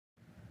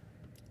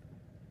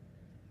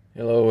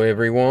Hello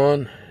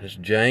everyone, it's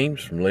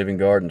James from Living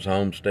Gardens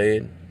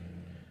Homestead.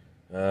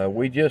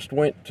 We just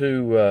went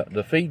to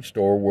the feed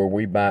store where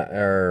we buy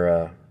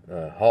our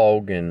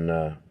hog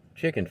and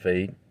chicken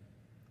feed,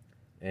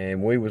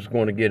 and we was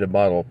going to get a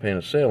bottle of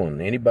penicillin.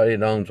 Anybody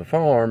that owns a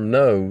farm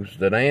knows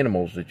that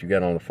animals that you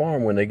got on the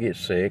farm, when they get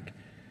sick,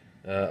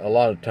 a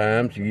lot of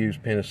times you use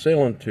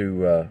penicillin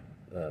to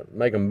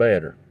make them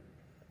better.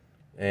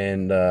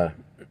 And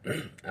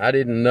I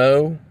didn't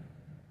know,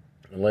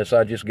 unless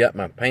I just got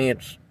my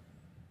pants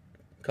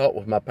caught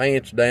with my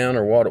pants down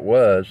or what it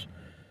was,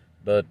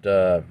 but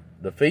the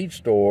feed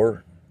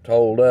store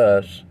told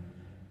us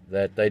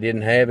that they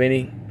didn't have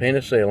any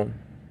penicillin.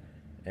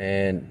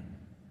 And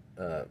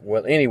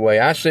well, anyway,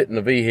 I sit in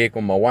the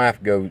vehicle. My wife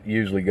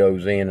usually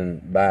goes in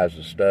and buys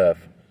the stuff,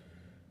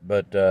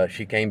 but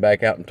she came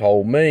back out and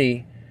told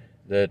me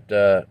that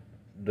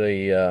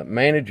the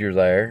manager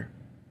there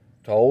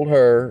told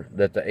her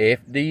that the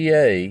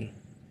FDA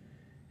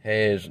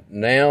has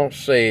now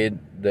said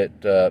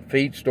that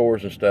feed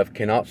stores and stuff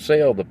cannot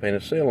sell the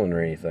penicillin or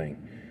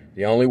anything.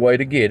 The only way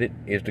to get it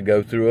is to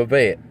go through a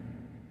vet.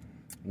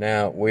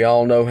 Now, we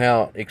all know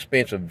how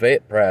expensive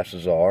vet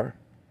prices are,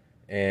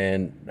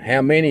 and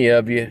how many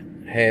of you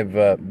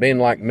have been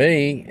like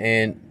me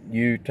and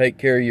you take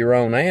care of your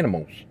own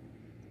animals.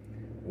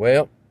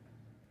 Well,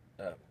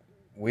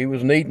 we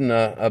was needing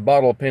a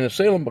bottle of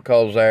penicillin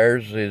because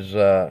ours is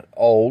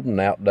old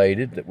and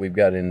outdated that we've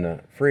got in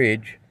the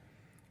fridge.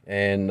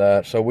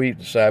 And so we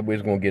decided we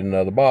was going to get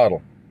another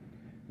bottle.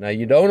 Now,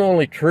 you don't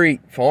only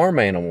treat farm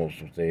animals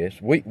with this.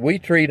 We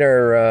treat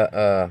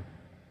our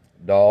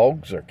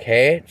dogs or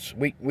cats.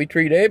 We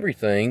treat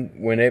everything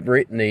whenever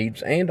it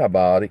needs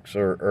antibiotics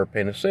or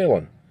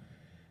penicillin.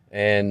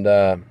 And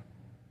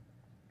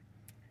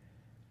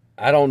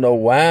I don't know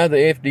why the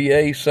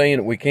FDA is saying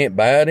that we can't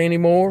buy it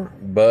anymore,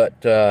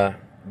 but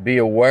be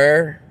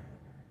aware,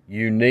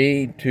 you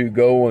need to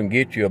go and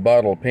get you a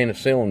bottle of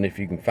penicillin if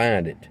you can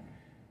find it.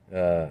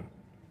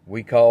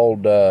 We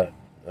called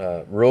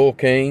Rural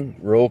King.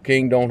 Rural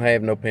King don't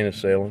have no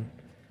penicillin.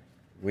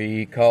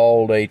 We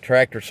called a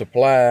Tractor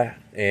Supply,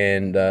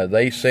 and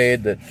they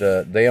said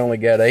that they only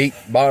got 8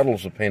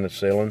 bottles of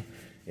penicillin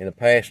in the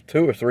past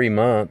 2 or 3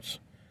 months,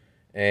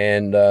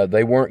 and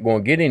they weren't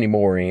going to get any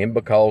more in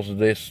because of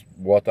this,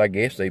 what I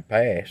guess they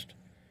passed.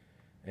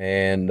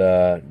 And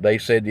they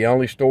said the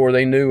only store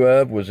they knew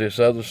of was this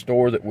other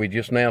store that we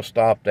just now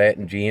stopped at,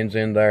 and Jen's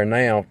in there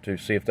now to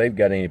see if they've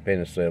got any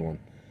penicillin.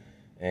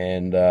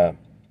 And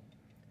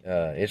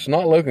it's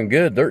not looking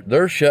good.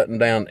 They're shutting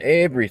down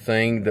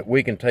everything that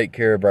we can take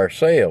care of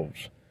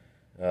ourselves.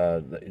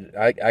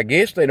 I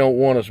guess they don't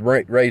want us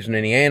raising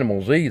any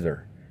animals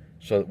either,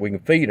 so that we can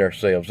feed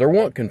ourselves. They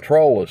want to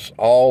control us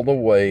all the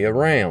way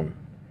around.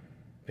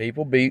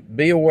 People,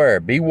 be aware,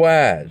 be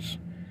wise.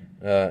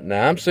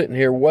 Now, I'm sitting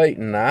here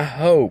waiting. I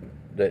hope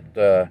that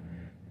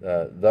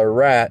they're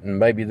right, and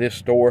maybe this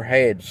store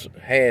has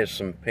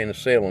some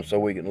penicillin so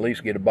we can at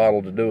least get a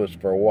bottle to do us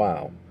for a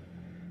while.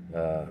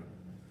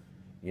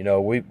 You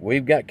know,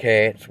 we've got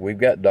cats, we've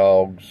got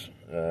dogs,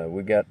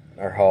 we've got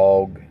our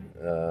hog.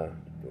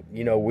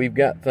 You know, we've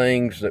got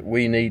things that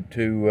we need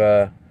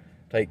to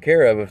take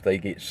care of if they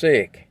get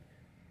sick.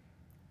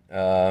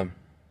 I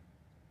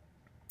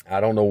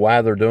don't know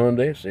why they're doing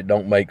this. It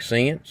don't make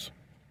sense,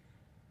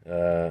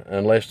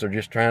 unless they're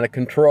just trying to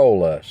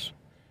control us.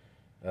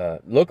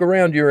 Look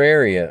around your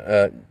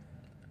area.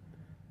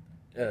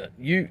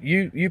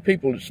 You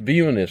people that's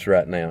viewing this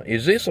right now,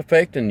 is this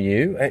affecting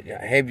you?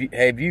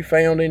 Have you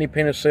found any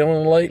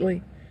penicillin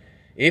lately?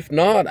 If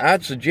not,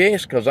 I'd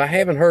suggest, because I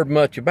haven't heard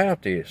much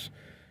about this,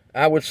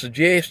 I would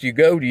suggest you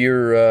go to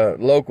your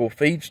local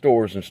feed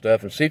stores and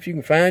stuff and see if you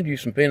can find you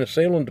some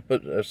penicillin to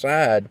put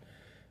aside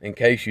in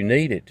case you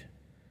need it.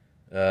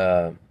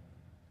 Now,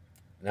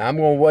 I'm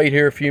going to wait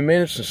here a few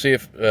minutes and see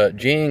if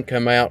Jen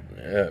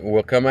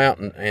will come out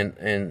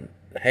and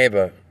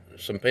have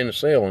some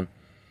penicillin.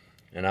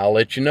 And I'll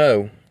let you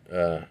know.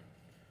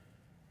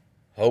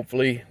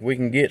 Hopefully we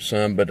can get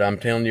some, but I'm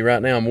telling you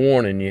right now, I'm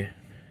warning you,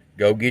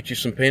 go get you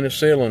some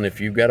penicillin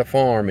if you've got a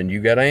farm and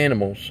you've got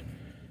animals.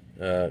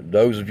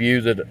 Those of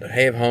you that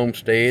have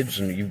homesteads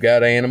and you've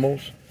got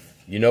animals,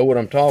 you know what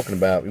I'm talking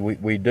about.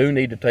 We do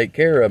need to take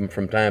care of them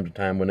from time to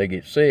time when they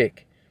get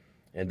sick,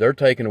 and they're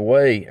taking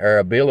away our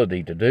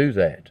ability to do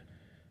that.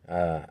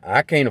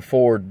 I can't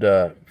afford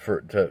to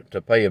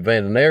pay a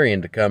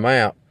veterinarian to come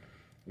out.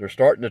 They're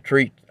starting to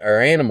treat our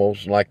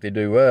animals like they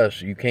do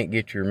us. You can't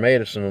get your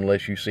medicine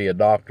unless you see a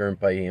doctor and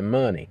pay him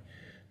money.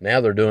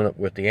 Now they're doing it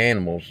with the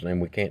animals,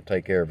 and we can't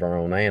take care of our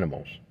own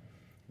animals.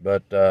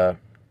 But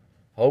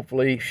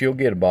hopefully she'll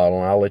get a bottle,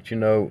 and I'll let you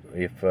know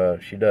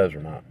if she does or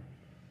not.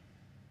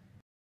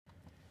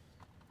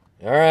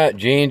 All right,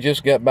 Jen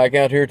just got back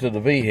out here to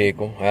the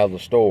vehicle out of the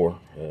store.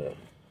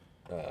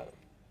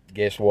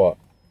 Guess what?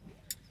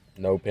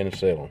 No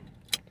penicillin.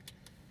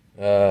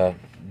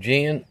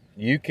 Jen,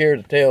 you care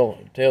to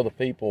tell the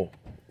people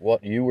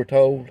what you were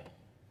told?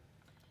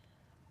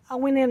 I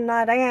went in and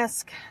I'd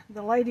asked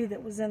the lady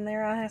that was in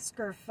there, I asked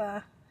her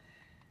if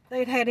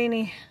they'd had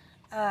any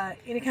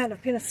any kind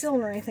of penicillin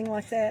or anything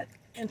like that.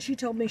 And she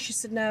told me, she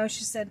said, no,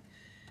 she said,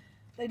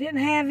 they didn't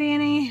have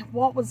any.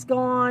 What was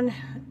gone,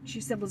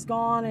 she said, was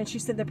gone. And she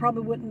said they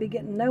probably wouldn't be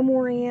getting no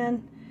more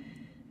in.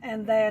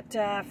 And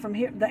that from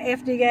here, the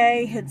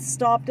FDA had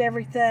stopped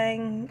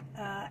everything.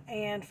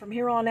 And from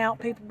here on out,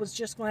 people was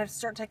just going to have to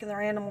start taking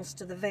their animals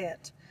to the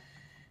vet.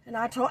 And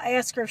I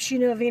asked her if she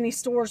knew of any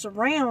stores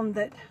around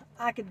that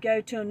I could go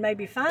to and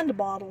maybe find a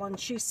bottle. And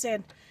she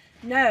said,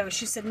 no.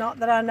 She said, not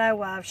that I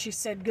know of. She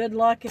said, good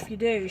luck if you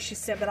do. She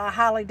said, but I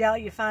highly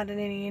doubt you finding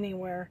any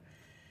anywhere.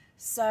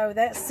 So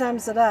that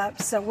sums it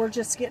up. So we're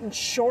just getting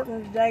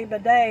shortened day by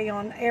day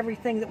on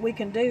everything that we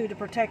can do to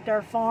protect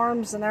our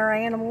farms and our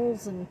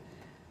animals and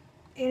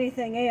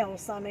anything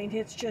else. I mean,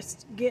 it's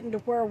just getting to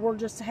where we're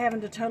just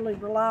having to totally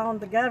rely on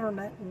the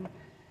government and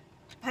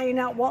paying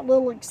out what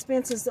little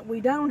expenses that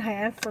we don't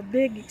have for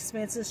big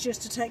expenses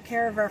just to take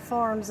care of our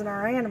farms and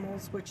our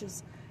animals, which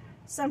is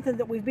something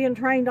that we've been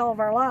trained all of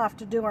our life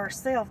to do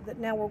ourselves, that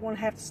now we're going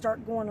to have to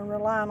start going and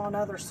relying on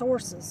other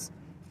sources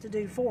to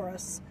do for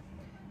us,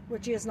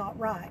 which is not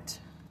right.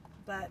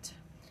 But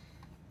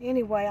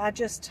anyway, I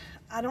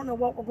don't know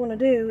what we're going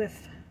to do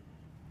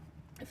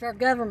if our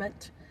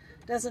government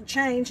doesn't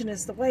change, and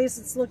as the ways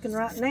it's looking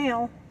right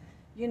now,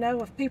 you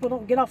know, if people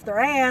don't get off their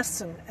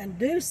ass and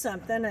do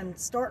something and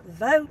start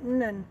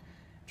voting and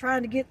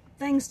trying to get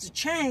things to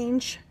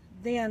change,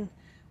 then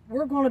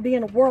we're going to be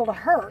in a world of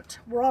hurt.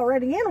 We're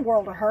already in a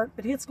world of hurt,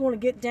 but it's going to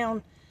get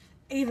down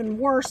even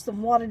worse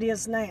than what it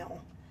is now.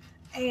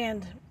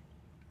 And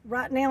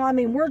right now, I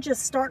mean, we're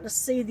just starting to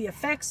see the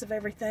effects of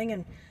everything,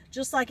 and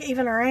just like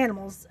even our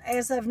animals,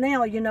 as of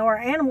now, you know, our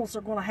animals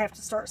are going to have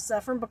to start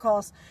suffering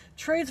because,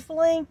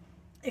 truthfully,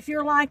 if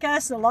you're like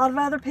us and a lot of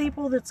other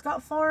people that's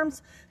got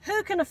farms,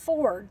 who can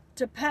afford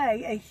to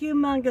pay a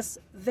humongous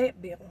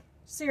vet bill?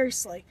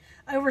 Seriously,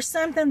 over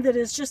something that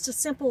is just as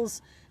simple as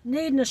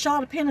needing a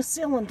shot of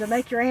penicillin to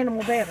make your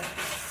animal better.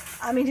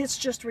 I mean, it's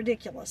just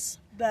ridiculous.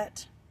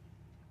 But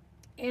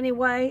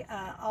anyway,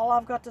 all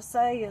I've got to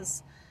say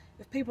is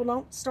if people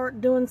don't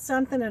start doing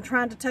something and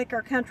trying to take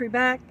our country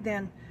back,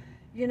 then,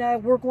 you know,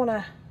 we're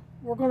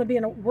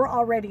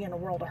already in a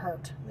world of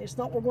hurt. It's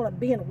not we're going to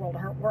be in a world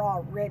of hurt. We're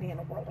already in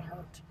a world of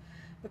hurt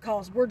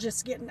because we're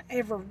just getting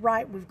every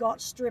right we've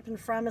got stripping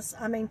from us.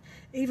 I mean,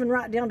 even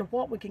right down to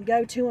what we can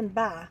go to and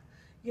buy.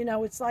 You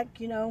know, it's like,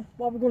 you know,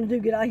 what we're going to do,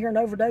 get out here and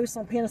overdose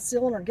on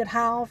penicillin or get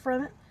high off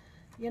from it.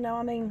 You know,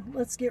 I mean,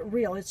 let's get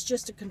real. It's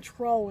just a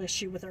control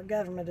issue with our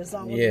government is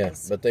all it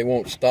is. Yeah, but they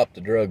won't stop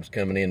the drugs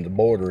coming in the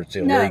border. It's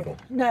illegal.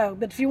 No,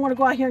 but if you want to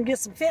go out here and get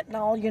some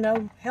fentanyl, you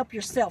know, help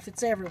yourself.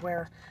 It's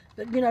everywhere.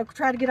 But, you know,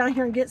 try to get out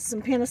here and get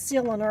some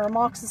penicillin or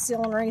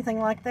amoxicillin or anything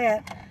like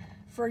that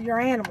for your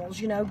animals,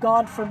 you know,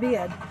 God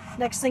forbid.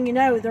 Next thing you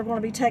know, they're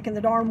going to be taking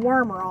the darn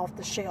wormer off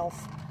the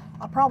shelf.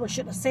 I probably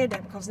shouldn't have said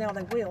that because now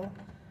they will.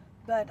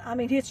 But, I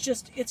mean, it's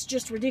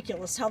just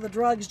ridiculous how the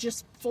drugs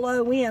just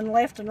flow in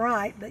left and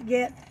right. But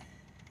yet,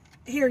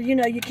 here, you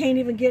know, you can't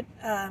even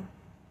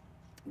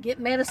get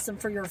medicine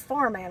for your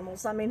farm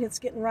animals. I mean, it's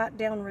getting right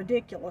down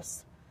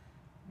ridiculous.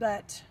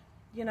 But,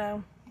 you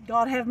know,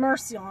 God have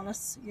mercy on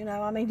us. You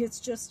know, I mean, it's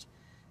just,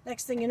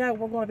 next thing you know,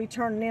 we're going to be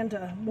turning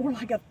into more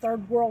like a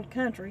third world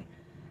country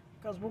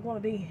because we're going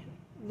to be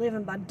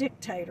living by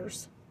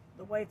dictators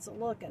the way it's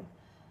looking.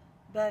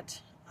 But,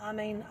 I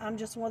mean, I'm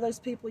just one of those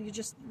people, you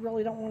just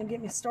really don't want to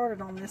get me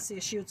started on this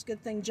issue. It's a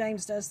good thing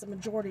James does the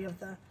majority of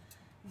the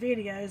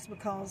videos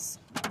because,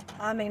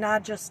 I mean,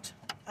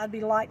 I'd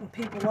be lighting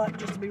people up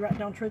just to be right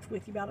down truth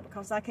with you about it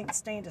because I can't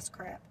stand this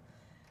crap.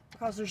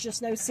 Because there's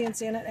just no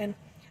sense in it.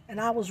 And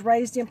I was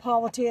raised in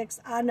politics.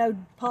 I know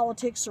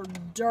politics are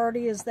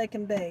dirty as they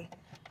can be.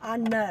 I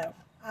know.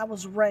 I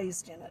was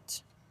raised in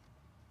it.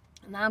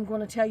 And I'm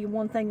going to tell you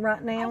one thing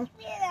right now.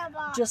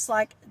 Just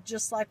like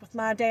with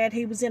my dad,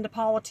 he was into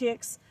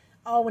politics.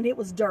 Oh, and it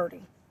was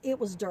dirty. It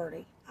was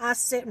dirty. I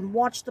sat and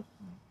watched the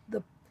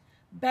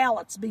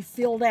ballots be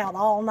filled out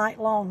all night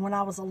long when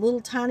I was a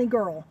little tiny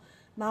girl.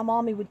 My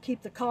mommy would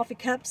keep the coffee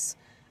cups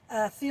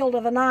filled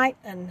of a night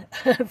and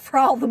for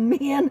all the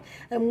men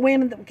and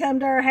women that would come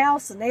to our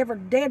house, and every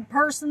dead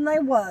person they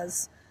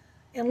was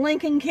in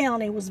Lincoln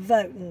County was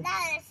voting.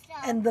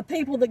 And the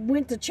people that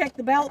went to check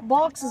the ballot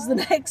boxes the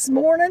next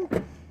morning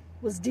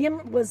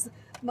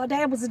my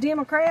dad was a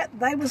Democrat,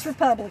 they was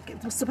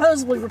Republicans,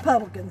 supposedly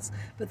Republicans,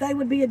 but they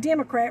would be a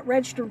Democrat,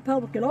 registered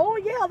Republican. Oh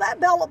yeah, that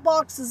ballot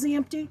box is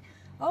empty.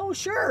 Oh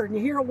sure, and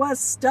here it was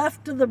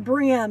stuffed to the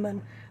brim,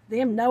 and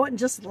them know it and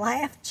just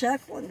laugh,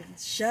 chuckle, and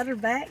shut her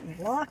back and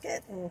lock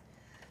it, and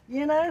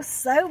you know,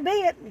 so be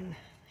it. And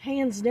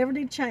hands never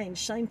did change.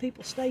 Same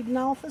people stayed in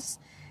office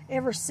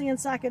ever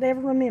since I could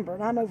ever remember,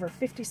 and I'm over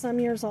 50-some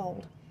years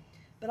old.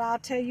 But I'll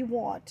tell you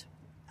what,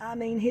 I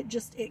mean,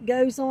 it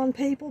goes on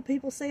people.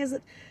 People says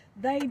that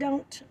they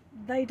don't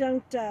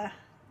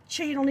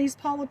cheat on these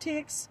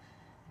politics.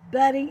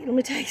 Buddy, let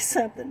me tell you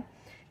something.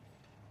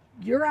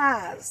 Your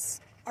eyes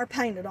are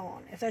painted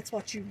on if that's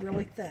what you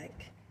really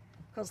think.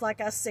 Because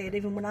like I said,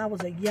 even when I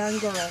was a young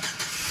girl,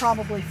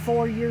 probably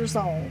 4 years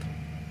old,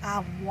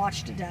 I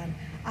watched it done.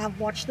 I've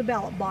watched the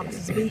ballot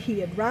boxes be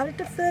hid right at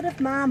the foot of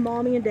my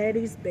mommy and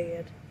daddy's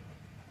bed,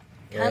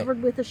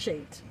 covered with a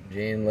sheet.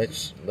 Jen,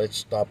 let's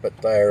stop it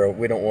there.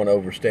 We don't want to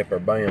overstep our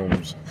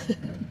bounds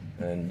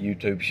and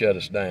YouTube shut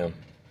us down.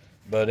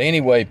 But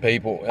anyway,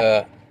 people,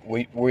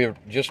 we're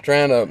just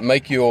trying to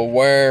make you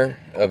aware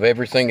of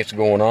everything that's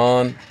going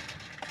on.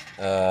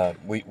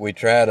 We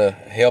try to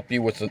help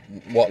you with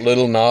what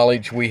little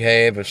knowledge we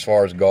have as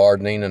far as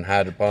gardening and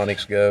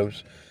hydroponics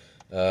goes.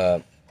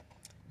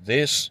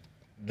 This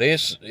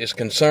is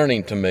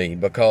concerning to me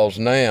because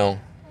now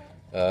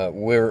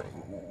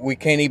we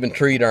can't even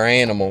treat our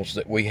animals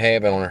that we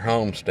have on our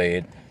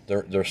homestead.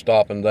 They're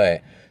stopping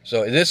that.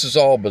 So this is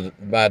all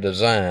by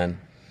design.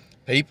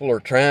 People are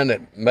trying to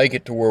make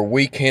it to where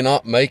we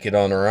cannot make it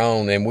on our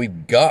own, and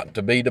we've got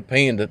to be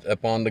dependent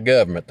upon the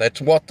government.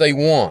 That's what they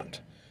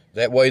want.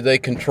 That way they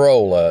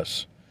control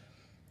us.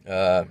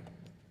 You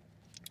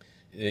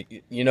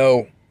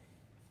know,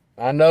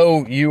 I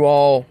know you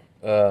all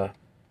are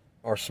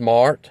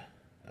smart.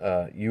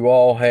 You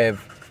all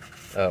have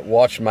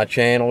watched my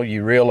channel.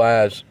 You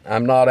realize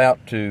I'm not out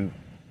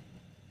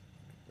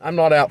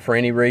for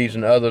any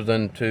reason other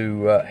than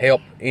to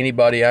help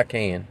anybody I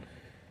can.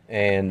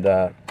 And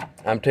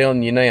I'm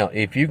telling you now,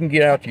 if you can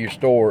get out to your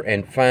store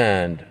and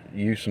find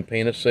you some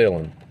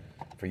penicillin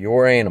for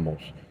your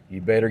animals,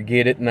 you better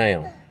get it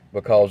now,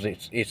 because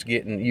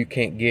you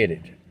can't get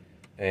it.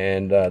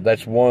 And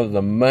that's one of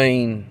the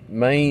main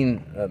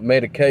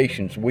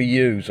medications we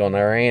use on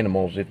our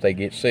animals if they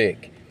get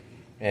sick.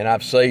 And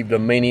I've saved a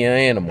many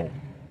animal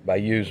by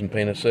using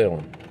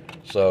penicillin.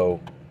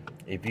 So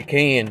if you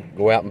can,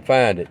 go out and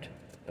find it.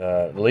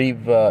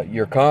 Leave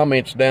your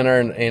comments down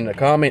there in the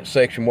comment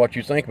section what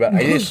you think about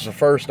it. This is the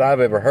first I've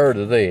ever heard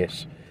of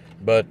this.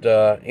 But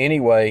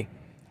anyway,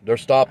 they're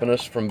stopping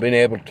us from being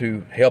able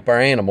to help our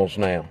animals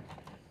now.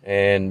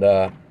 And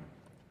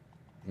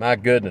my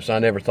goodness, I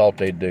never thought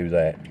they'd do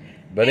that.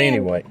 But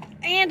anyway.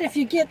 And if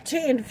you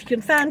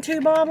can find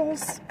 2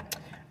 bottles,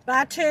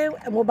 buy 2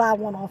 and we'll buy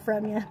 1 off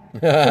from you.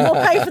 And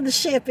we'll pay for the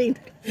shipping.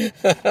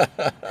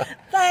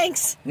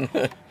 Thanks.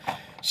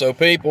 So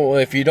people,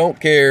 if you don't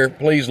care,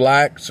 please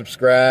like,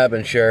 subscribe,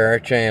 and share our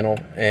channel.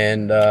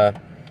 And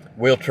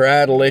we'll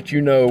try to let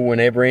you know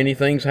whenever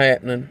anything's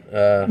happening,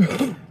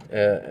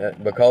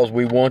 because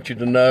we want you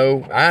to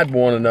know. I'd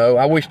want to know.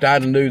 I wished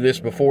I'd knew this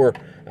before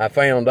I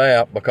found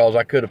out, because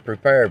I could have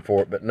prepared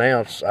for it. But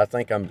now I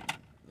think I'm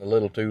a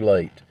little too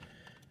late.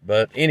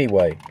 But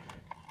anyway,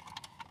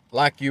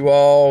 like you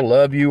all,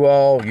 love you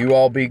all. You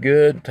all be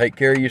good. Take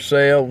care of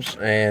yourselves,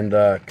 and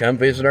come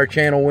visit our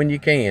channel when you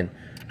can.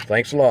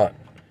 Thanks a lot.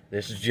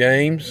 This is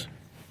James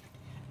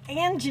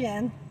and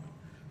Jen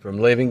from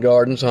Living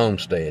Gardens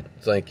Homestead.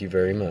 Thank you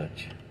very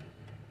much.